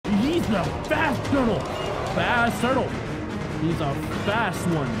the fast turtle. Fast turtle. He's a fast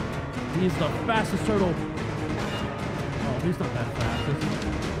one. He's the fastest turtle. Oh, he's not that fast, is he?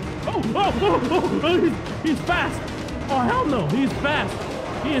 He's fast. Oh, hell no, he's fast.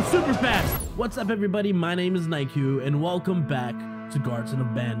 He is super fast. What's up, everybody? My name is Nyku, and welcome back to Garten of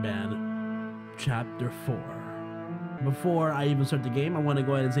Banban, Chapter 4. Before I even start the game, I want to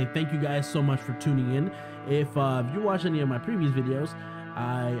go ahead and say thank you guys so much for tuning in. If you watched any of my previous videos,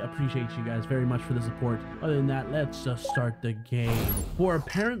 I appreciate you guys very much for the support. Other than that, let's just start the game. For a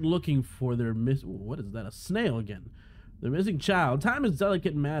parent looking for their what is that? A snail again. Their missing child. Time is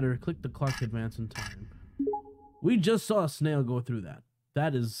delicate matter. Click the clock to advance in time. We just saw a snail go through that.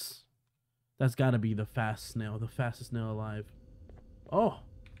 That's got to be the fast snail, the fastest snail alive. Oh,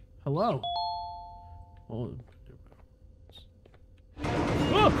 hello. Oh.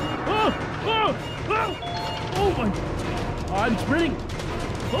 Oh my! Oh, I'm sprinting!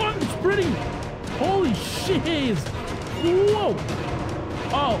 Oh, I'm sprinting! Holy shit! Whoa!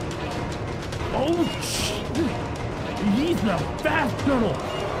 Oh! Oh shit! He's the fast turtle!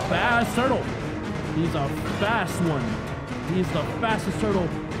 Fast turtle! He's a fast one. He's the fastest turtle.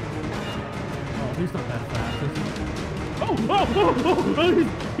 Oh, he's not that fast, is he?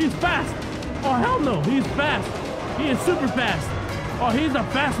 He's fast! Oh, hell no! He's fast! He is super fast! Oh, he's the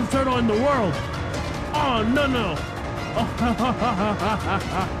fastest turtle in the world! Oh, no, no! Oh,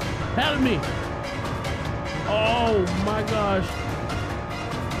 help me! Oh my gosh!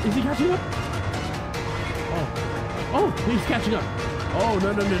 Is he catching up? Oh, he's catching up! Oh,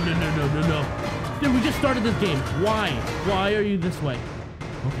 no, no, no, no, no, no, no, no! Dude, we just started this game. Why? Why are you this way?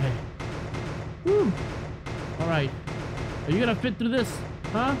 Okay. Woo! All right. Are you gonna fit through this?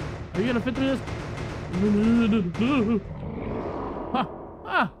 Huh? Are you gonna fit through this?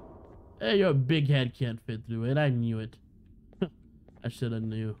 Hey, your big head can't fit through it. I knew it. I should have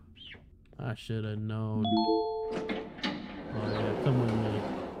knew. I should have known. Oh yeah, come with me.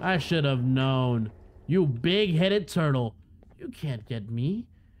 I should have known. You big-headed turtle. You can't get me.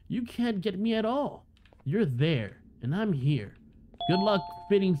 You can't get me at all. You're there, and I'm here. Good luck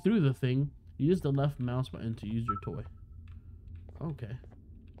fitting through the thing. Use the left mouse button to use your toy. Okay.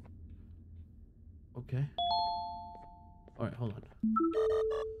 Okay. Alright, hold on.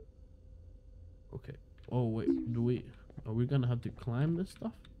 Okay. Oh wait, are we gonna have to climb this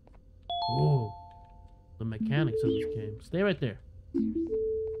stuff? Oh, the mechanics of this game. Stay right there.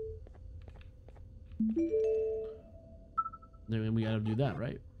 Then we gotta do that,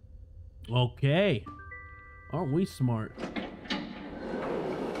 right? Okay. Aren't we smart?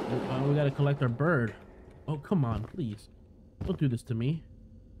 We gotta collect our bird. Oh, come on, please. Don't do this to me.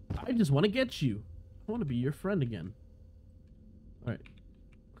 I just want to get you. I want to be your friend again. All right.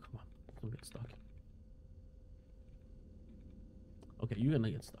 Come on. Don't get stuck. Okay, you're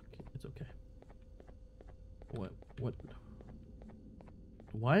gonna get stuck. It's okay. What?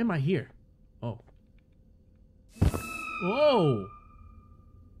 Why am I here? Oh. Whoa!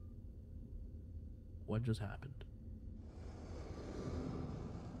 What just happened?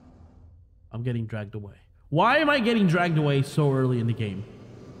 I'm getting dragged away. Why am I getting dragged away so early in the game?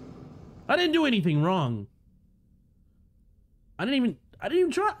 I didn't do anything wrong. I didn't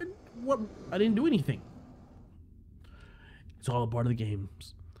even try. What? I didn't do anything. It's all a part of the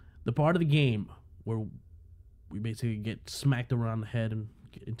games. The part of the game where we basically get smacked around the head and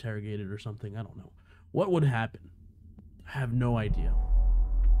get interrogated or something. I don't know. What would happen? I have no idea.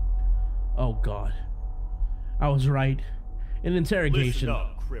 Oh God. I was right. An interrogation. Listen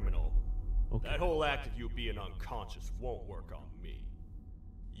up, criminal. Okay. That whole act of you being unconscious won't work on me.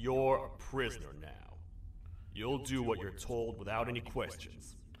 You're a prisoner now. You'll do what you're told without any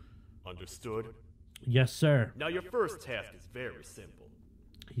questions. Understood? Yes, sir. Now your first task is very simple.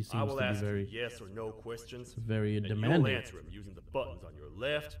 He seems I will to be ask very, you yes or no questions. very and demanding. you'll answer them using the buttons on your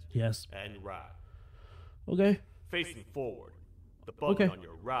left Yes. and right. Okay. Facing forward, the button on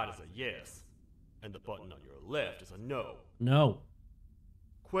your right is a yes, and the button on your left is a no. No.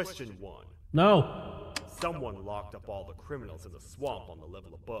 Question 1. No. Someone locked up all the criminals in the swamp on the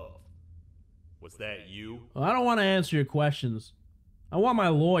level above. Was that you? I don't want to answer your questions. I want my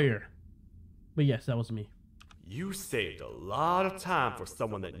lawyer. But yes, that was me. You saved a lot of time for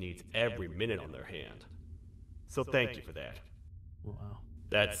someone that needs every minute on their hand. So thank you for that. Wow.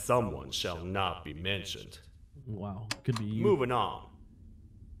 That someone shall not be mentioned. Wow. Could be you. Moving on.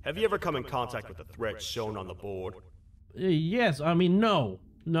 Have you ever come in contact with the threat shown on the board? Yes. I mean, no.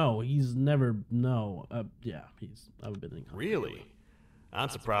 No, he's never. No. Yeah, I've been in contact. Really? I'm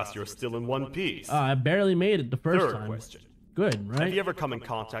surprised you're still in one piece. I barely made it the first Third time. question. Good, right? Have you ever come in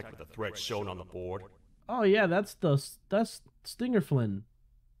contact with the threat shown on the board? Oh yeah, that's Stinger Flynn.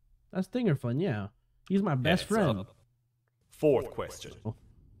 That's Stingerfun, yeah. He's my best friend. Up. Fourth question. Oh.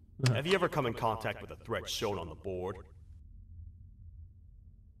 Have you ever come in contact with a threat shown on the board?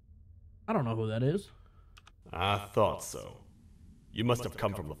 I don't know who that is. I thought so. You must have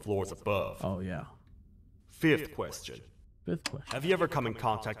come from the floors above. Oh, yeah. Fifth question. Fifth question. Have you ever come in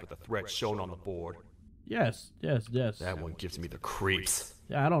contact with a threat shown on the board? Yes. That one gives me the creeps.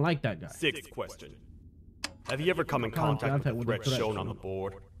 Yeah, I don't like that guy. Sixth question. Have you ever come in contact with a threat shown on the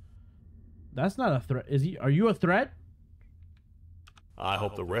board? That's not a threat. Are you a threat? I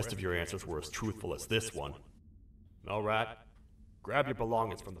hope the rest of your answers were as truthful as this one. All right. Grab your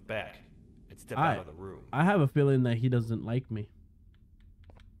belongings from the back and step out of the room. I have a feeling that he doesn't like me.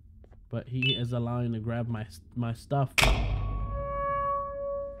 But he is allowing to grab my stuff.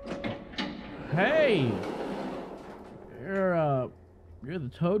 Hey! You're the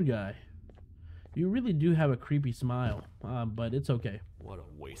Toad guy. You really do have a creepy smile, but it's okay. What a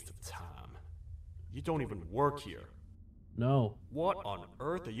waste of time. You don't even work here. No. What on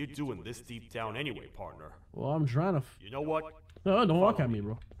earth are you doing this deep down anyway, partner? Well, I'm trying to... You know what? No, don't walk at me,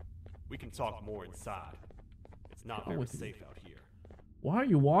 bro. We can talk more inside. It's not very safe out here. Why are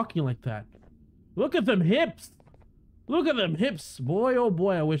you walking like that? Look at them hips! Look at them hips! Boy, oh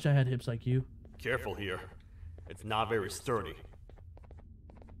boy, I wish I had hips like you. Careful here. It's not very sturdy.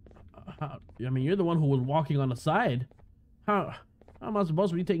 I mean, you're the one who was walking on the side. How am I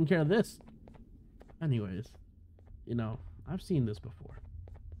supposed to be taking care of this? Anyways, you know, I've seen this before.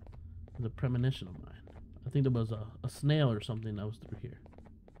 It's a premonition of mine. I think there was a snail or something that was through here.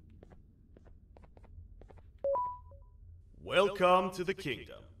 Welcome to the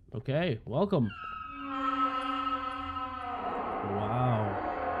kingdom. Okay, welcome. Wow.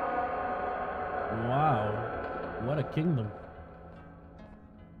 Wow. What a kingdom.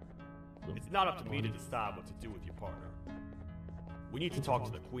 It's not up to me to decide what to do with your partner. We need to talk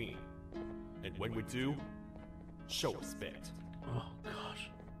to the queen. And when we do, show respect. Oh, gosh.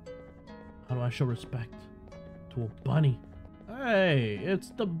 How do I show respect to a bunny? Hey,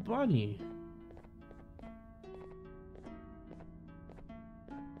 it's the bunny.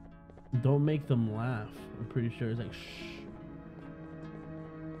 Don't make them laugh. I'm pretty sure it's like, shh.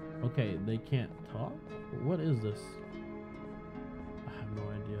 Okay, they can't talk? What is this? I have no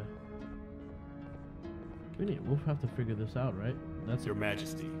idea. We'll have to figure this out, right? That's Your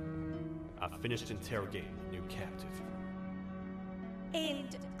Majesty. I've finished interrogating the new captive.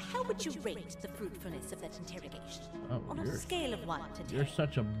 And how would you rate the fruitfulness of that interrogation? Oh, on a scale of 1 to 10. You're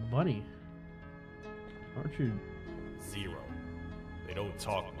such a bunny. Aren't you? 0. They don't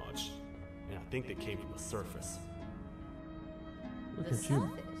talk much. And I think they came from the surface. Look The at you,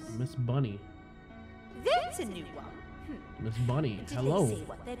 surface? Miss Bunny. That's a new one. Miss Bunny, Did hello. they say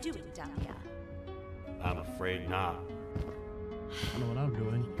what they're doing down here? I'm afraid not. I know what I'm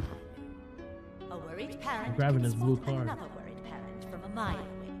doing. A worried parent I'm grabbing can this blue spot card. another worried parent from a mile away.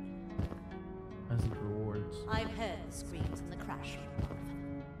 Peasant rewards. I've heard the screams in the crash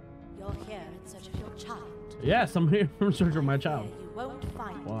room. You're here in search of your child. Yes, I'm here in search of my child. Here you won't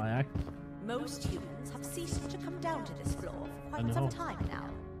find Well, him. I act. Most humans have ceased to come down to this floor for I quite some know. time now.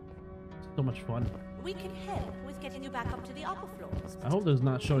 So much fun. We can help with getting you back up to the upper floors. I hope there's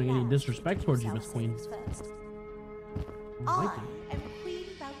not showing any Last, disrespect towards you, Miss yourself Queen. things first. I I like it. am Queen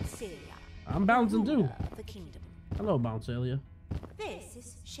Bouncelia. I'm bouncing too. ruler of the kingdom. Hello, Bouncelia. This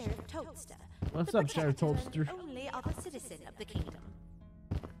is Sheriff Toadster. What's the up, Sheriff protector and Toadster? Only other citizen of the kingdom.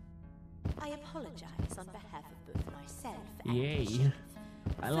 I apologize on behalf of both myself and Yay. the sheriff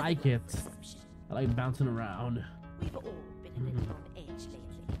I for like the it. reception. I like bouncing around. We've all been a little on edge lately.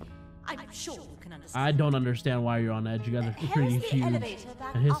 I'm sure you can understand. I don't understand why you're on edge. You guys are Here's pretty the huge. elevator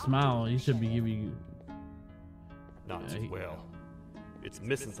back And his up smile, to he the should be sheriff. giving you. Not Yeah, too well. It's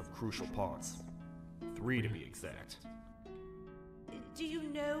missing some crucial parts. 3 to be exact. Do you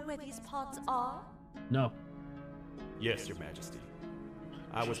know where these parts are? No. Yes, Your Majesty.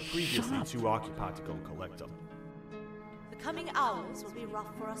 I was previously up. too occupied to go and collect them. The coming hours will be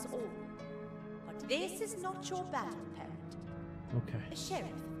rough for us all. But this is not your battle, parent. Okay.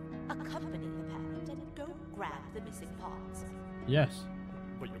 Sheriff, accompany the parent and go grab the missing parts. Yes.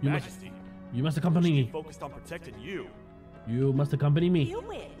 But Your You must- Majesty, You must we accompany should be me. focused on protecting you. You must accompany me. You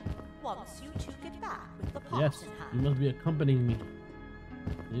will, once you two get back with the parts Yes. in You hand. must be accompanying me.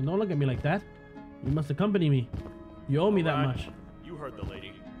 You don't look at me like that. You must accompany me. You owe me that Alright, much. You heard the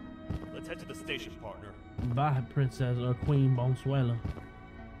lady. Let's head to the station, partner. Bye, Princess or Queen Bonsuela.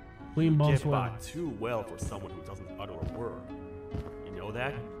 Queen Get by Bonsuela. too well for someone who doesn't utter a word. You know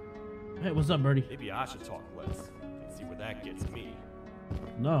that? Hey, what's up, Birdie? Maybe I should talk less and see where that gets me.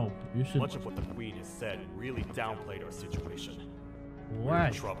 No, you should. Much of what the Queen has said really downplayed our situation. We're Why?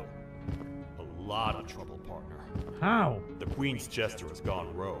 in trouble. lot of trouble, partner. How? The Queen's Jester has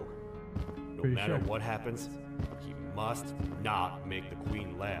gone rogue. No Pretty matter sure. what happens, he must not make the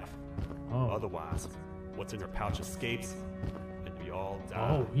Queen laugh. Oh. Otherwise, what's in her pouch escapes, and we all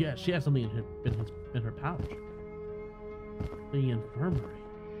die. Oh, yeah, she has something in her pouch. The infirmary.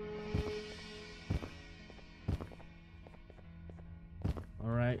 All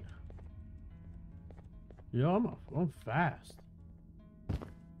right. Yo, I'm fast.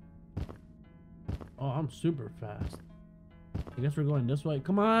 Oh, I'm super fast. I guess we're going this way.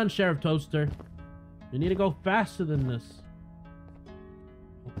 Come on, Sheriff Toaster. You need to go faster than this.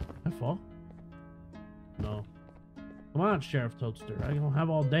 I fall? No. Come on, Sheriff Toaster. I don't have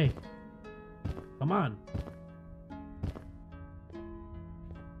all day. Come on.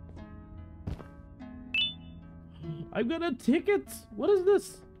 I got a ticket. What is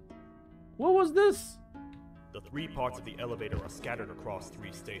this? What was this? The 3 parts of the elevator are scattered across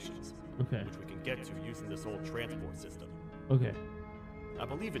 3 stations, Okay. which we can get to using this old transport system. Okay. I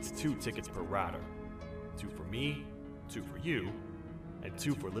believe it's 2 tickets per rider. 2 for me, 2 for you, and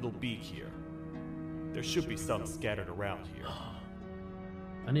 2 for Little Beak here. There should be some scattered around here.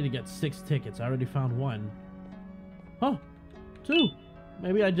 I need to get 6 tickets. I already found 1. Oh, 2.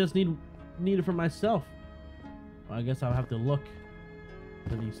 Maybe I just need it for myself. Well, I guess I'll have to look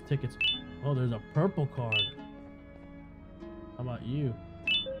for these tickets. Oh, there's a purple card. How about you?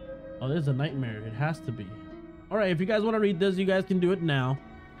 Oh, there's a nightmare. It has to be. All right, if you guys want to read this, you guys can do it now.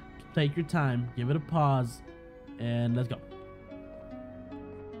 Take your time. Give it a pause. And let's go.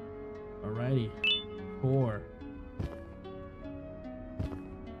 Alrighty. 4.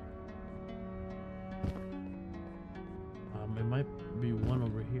 It might be one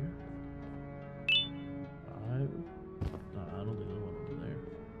over here. 5. No, I don't think there's one over there.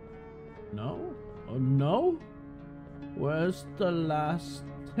 No? Oh, no? Where's the last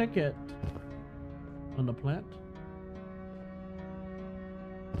ticket? On the plant?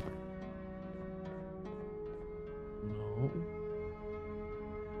 No.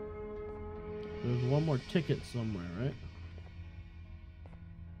 There's one more ticket somewhere, right?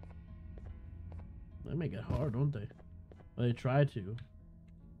 They make it hard, don't they? Well, they try to.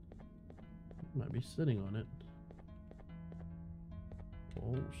 Might be sitting on it.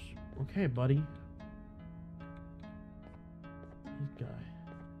 Oh, okay, buddy. This guy.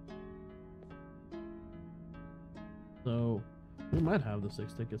 So, we might have the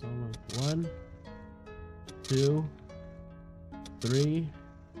 6 tickets. I don't know. 1, 2, 3,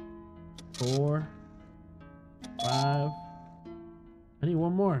 4, 5. I need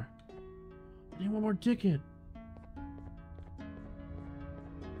one more. I need one more ticket.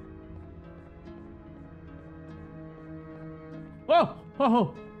 Oh!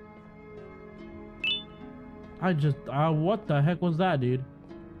 Oh! I just... what the heck was that, dude?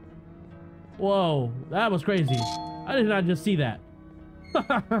 Whoa, that was crazy. I did not just see that.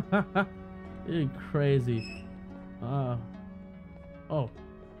 You're crazy. Oh.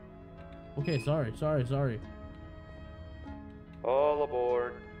 Okay, sorry. All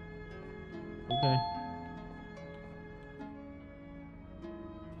aboard. Okay.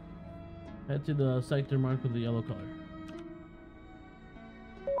 Head to the sector marked with the yellow color.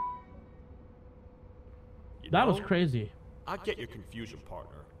 That was crazy. I get your confusion,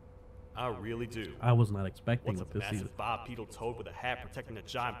 partner. I really do. I was not expecting What's a this either. massive bipedal toad with a hat protecting a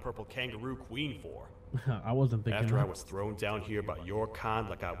giant purple kangaroo queen for? I wasn't thinking After I that. was thrown down here by your kind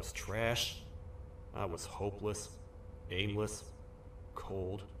like I was trash, I was hopeless, aimless,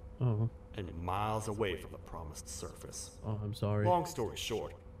 cold, Oh, and miles away from the promised surface. oh, I'm sorry. Long story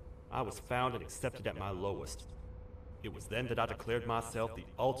short, I was found and accepted at my lowest. It was then that I declared myself the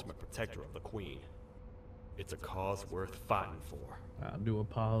ultimate protector of the Queen. It's a cause worth fighting for. I do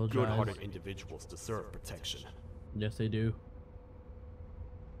apologize. Good-hearted individuals deserve protection. Yes, they do.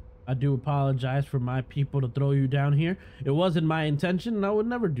 I do apologize for my people to throw you down here. It wasn't my intention, and I would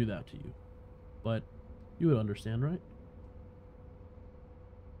never do that to you. But you would understand, right?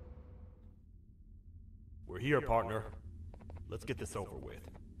 We're here, partner. Let's get this over with.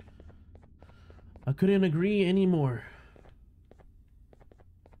 I couldn't agree anymore.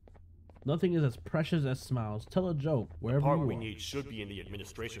 Nothing is as precious as smiles. Tell a joke The wherever part you we are. need should be in the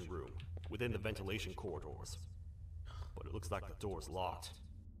administration room, within the ventilation corridors. But it looks like the door's locked.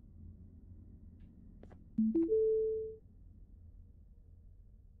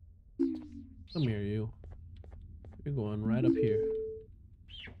 Come here, you. You're going right up here.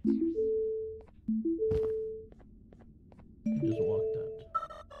 You just walked that.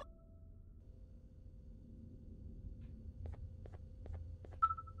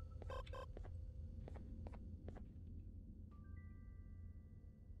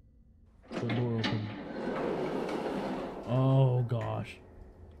 The door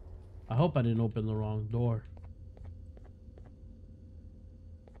hope I didn't open the wrong door.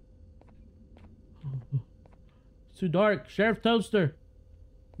 It's too dark. Sheriff Toaster.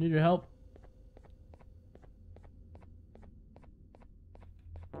 Need your help.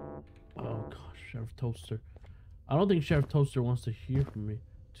 Oh gosh, Sheriff Toaster. I don't think Sheriff Toaster wants to hear from me.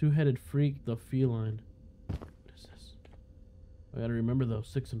 Two-headed freak, the feline. What is this? I gotta remember those.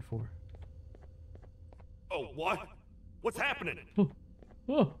 6 and 4. Oh, what? What's happening? Oh.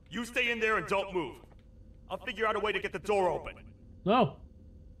 Oh. You stay in there and don't move. I'll figure out a way to get the door open. No.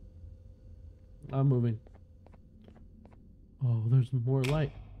 I'm moving. Oh, there's more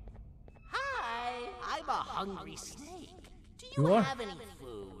light. Hi, I'm a hungry snake. Do You you are? have any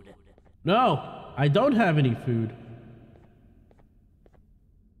food? No, I don't have any food.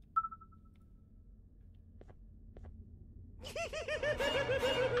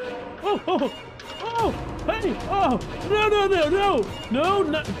 Oh, oh, oh, hey, oh, no, no, no, no, no,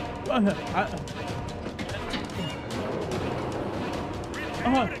 no.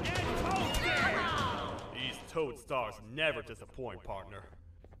 These toad stars never disappoint, partner.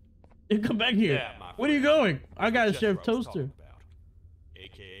 You come back here. Yeah, my Where are you friend. going? I got a Just Sheriff what I was Toaster. talking about.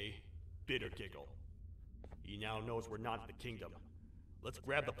 AKA Bitter Giggle. He now knows we're not in the kingdom. Let's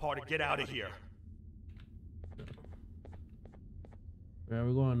grab the part and get out of here. Yeah,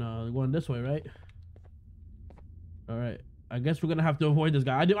 we're going this way, right? All right. I guess we're gonna have to avoid this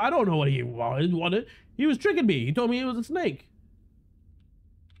guy. I don't know what he wanted. He was tricking me. He told me he was a snake.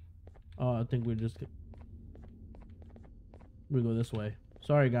 Oh, I think we go this way.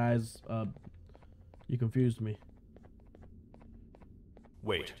 Sorry, guys. You confused me.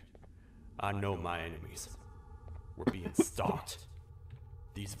 Wait. I know my enemies. We're being stalked.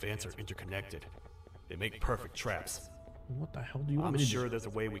 These vents are interconnected. They make perfect traps. What the hell do you want I'm me to sure do? there's a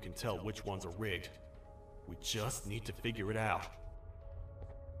way we can tell which ones are rigged. We just need to figure it out.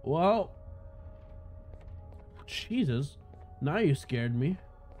 Well, Jesus. Now you scared me.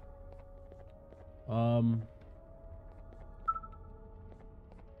 Okay,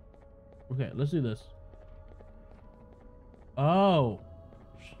 let's do this. Oh,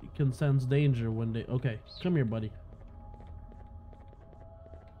 she can sense danger when they. Okay, come here, buddy.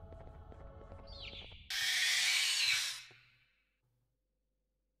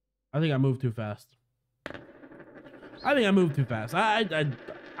 I think I moved too fast. I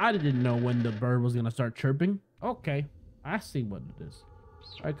didn't know when the bird was gonna start chirping. Okay, I see what it is.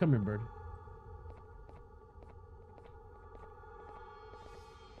 All right, come here, bird.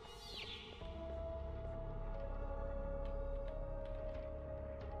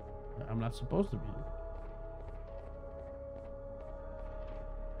 I'm not supposed to be.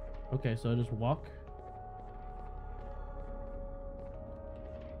 Okay, so I just walk.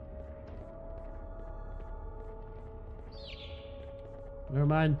 Never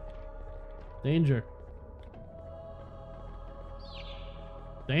mind. Danger.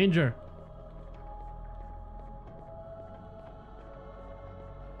 Danger.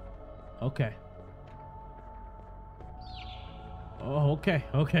 Okay. Oh, okay,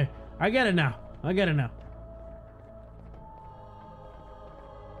 okay. I get it now. I get it now.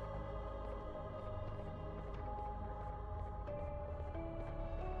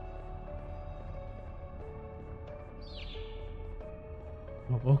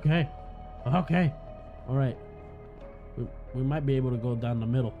 Oh, okay. Okay. All right. We might be able to go down the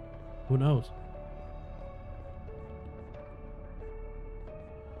middle. Who knows?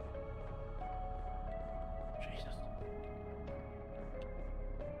 Jesus.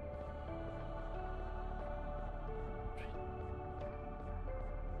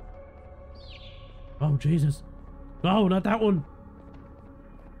 Oh, Jesus. No, not that one.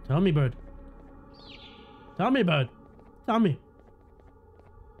 Tell me, bird. Tell me, bird. Tell me.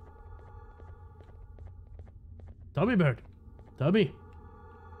 Tell me, bird. Tell me.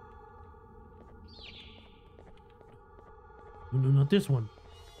 No, not this one.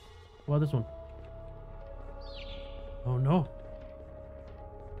 What about this one? Oh no.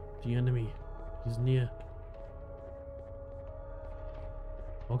 The enemy. He's near.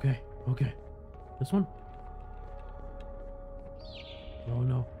 Okay, okay. This one? Oh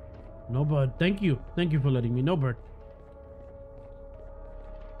no. No, bird. Thank you. Thank you for letting me know, bird.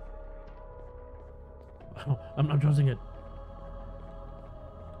 Oh, I'm not trusting it.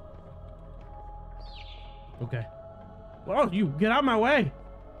 Okay. Well, you get out of my way.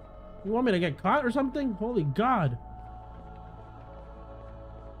 You want me to get caught or something? Holy God.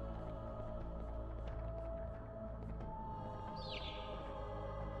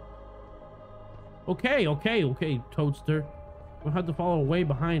 Okay, Toadster. You'll have to follow way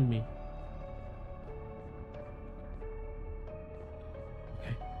behind me.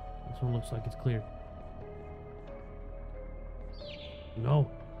 Okay, this This one looks like it's clear.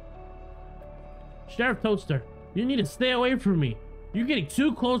 No. Sheriff Toadster, you need to stay away from me. You're getting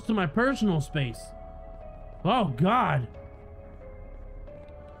too close to my personal space. Oh, God.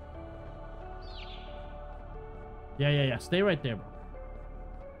 Yeah. Stay right there, bro.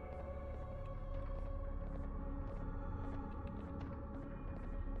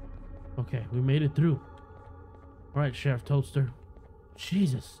 Okay, we made it through. All right, Sheriff Toadster.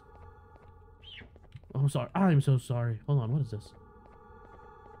 Jesus. Oh, I'm sorry. I'm so sorry. Hold on, what is this?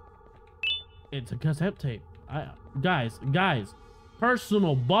 It's a cassette tape. Guys,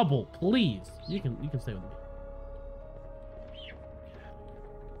 personal bubble, please. You can stay with me.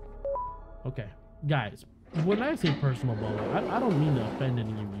 Okay, guys. When I say personal bubble, I don't mean to offend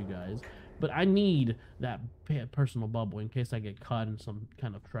any of you guys, but I need that personal bubble in case I get caught in some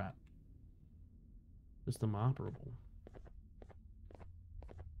kind of trap. System operable.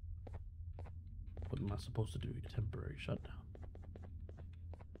 What am I supposed to do? Temporary shutdown.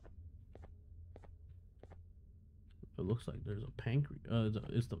 It looks like there's a pancreas.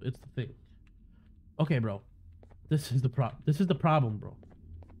 It's the thing. Okay, bro. This is the problem, bro.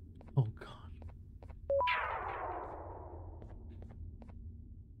 Oh God.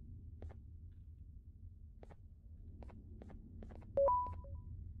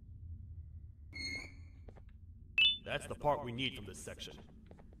 That's the part we need from this section.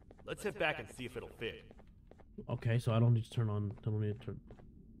 Let's head back and see if it'll fit. Okay, so I don't need to turn on. I don't need to turn.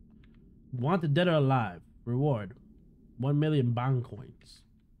 Wanted dead or alive. Reward: 1 million bond coins.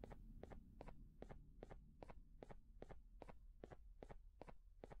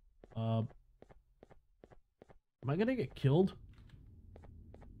 Am I gonna get killed?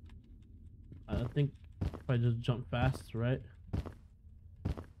 I think if I just jump fast, right?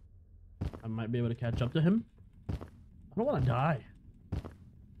 I might be able to catch up to him. I don't want to die.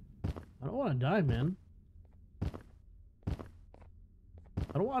 I don't want to die, man.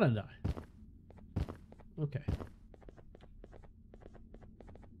 I don't want to die. Okay.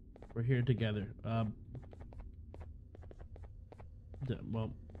 We're here together. Well,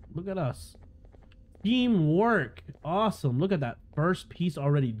 look at us. Teamwork. Awesome. Look at that first piece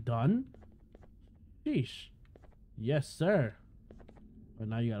already done. Sheesh. Yes, sir. But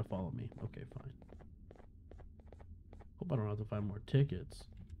now you gotta follow me. Okay, fine. Hope I don't have to find more tickets.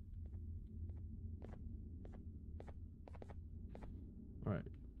 Alright.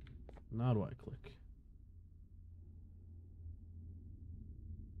 Now do I click?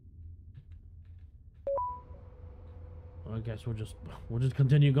 Well, I guess we'll just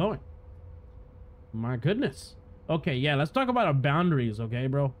continue going. My goodness. Okay, yeah, let's talk about our boundaries, okay,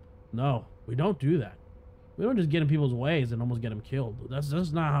 bro? No, we don't do that. We don't just get in people's ways and almost get them killed. That's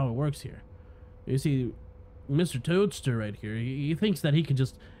not how it works here. You see, Mr. Toadster right here, he thinks that he can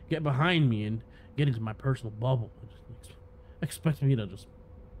just get behind me and get into my personal bubble. Expect me to just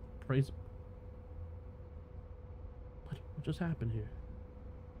praise him. What just happened here?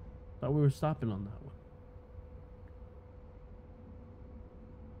 Thought we were stopping on that one.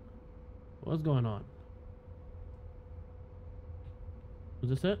 What's going on? Is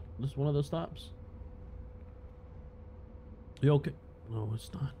this it? This one of those stops? You okay? No,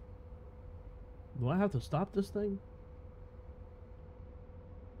 it's not. Do I have to stop this thing?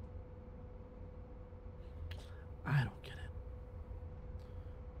 I don't get it.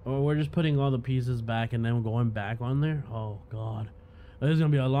 Or we're just putting all the pieces back and then we're going back on there? Oh, God. This is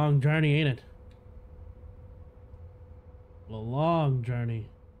going to be a long journey, ain't it? A long journey.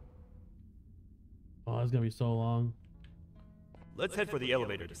 Oh, it's going to be so long. Let's head for the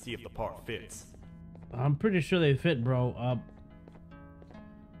elevator to see if the part fits. I'm pretty sure they fit, bro.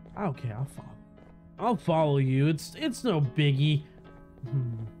 Okay, I'll follow you. It's no biggie.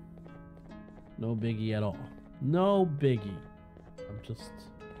 No biggie at all. No biggie. I'm just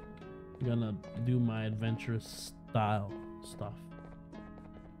gonna do my adventurous style stuff.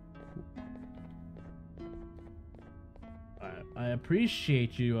 I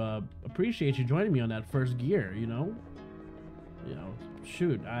appreciate you joining me on that first gear, you know? You know,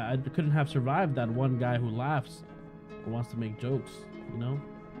 shoot, I couldn't have survived that one guy who laughs or wants to make jokes, you know?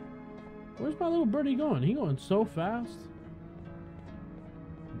 Where's my little birdie going? He going so fast.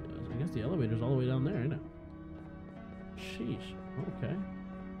 I guess the elevator's all the way down there, isn't it? Sheesh. Okay.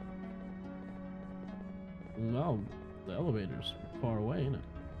 Well, the elevator's far away, isn't it?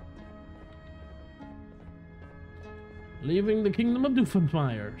 Leaving the kingdom of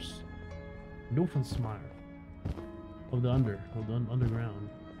Doofenshmirers. Doofenshmire. Of the underground.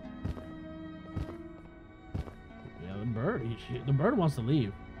 Yeah, the bird wants to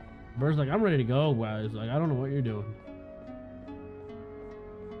leave. The bird's like, I'm ready to go, guys. Like, I don't know what you're doing.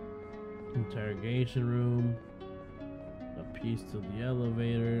 Interrogation room. A piece to the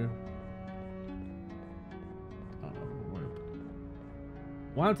elevator.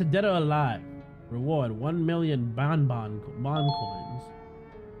 Wanted dead or alive. Reward 1 million bond coins.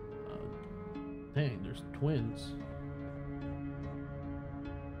 Dang, there's twins.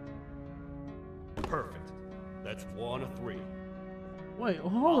 Perfect. That's 1 of 3. Wait,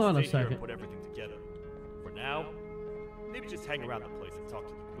 hold on a I'll stay here second. and put everything together. For now, maybe just hang around the place and talk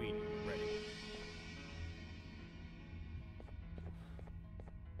to the queen when you're ready.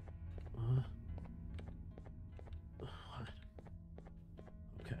 What?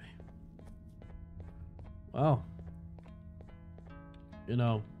 Okay. Well, you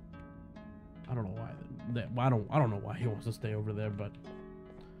know, I don't know why. I don't know why he wants to stay over there, but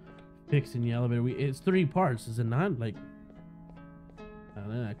fixing the elevator. It's 3 parts, is it not? Like, and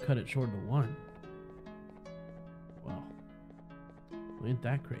then I cut it short to 1. Well, ain't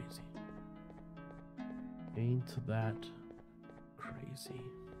that crazy? Ain't that crazy?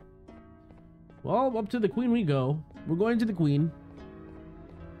 Well, up to the queen we go. We're going to the queen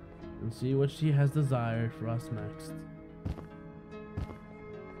and see what she has desired for us next.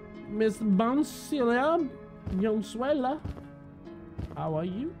 Miss Bioncella, Bionsuela, how are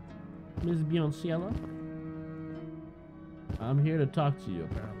you, Miss Bioncella? I'm here to talk to you,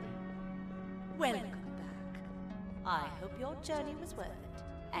 apparently. Welcome back. I hope your journey was worth it,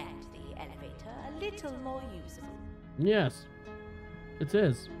 and the elevator a little more usable. Yes, it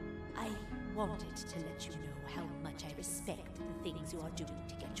is. I wanted to let you know how much I respect the things you are doing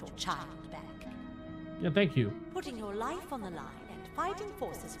to get your child back. Yeah, thank you. Putting your life on the line and fighting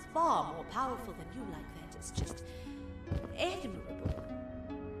forces far more powerful than you like that is just admirable.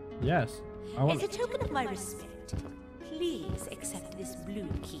 Yes. As a token of my respect, please accept this blue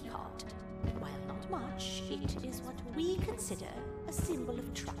keycard. While not much, it is what we consider a symbol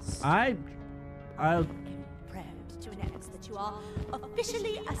of trust. I am proud to announce that you are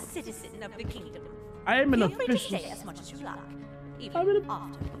officially a citizen of the kingdom. I am an Feel free to official. stay as much as you like, even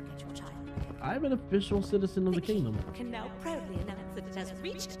after you get your child back. I'm an official citizen of the kingdom. Can now proudly announce that it has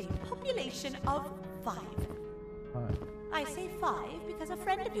reached a population of 5. 5. I say 5 because a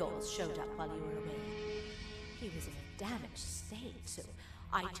friend of yours showed up while you were away. He was in a damaged state, so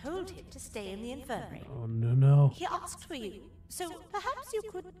I told him to stay in the infirmary. Oh, no. He asked for you, so perhaps you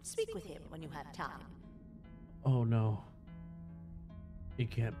could speak with him when you have time. Oh, no. It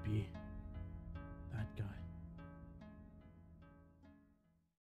can't be that guy.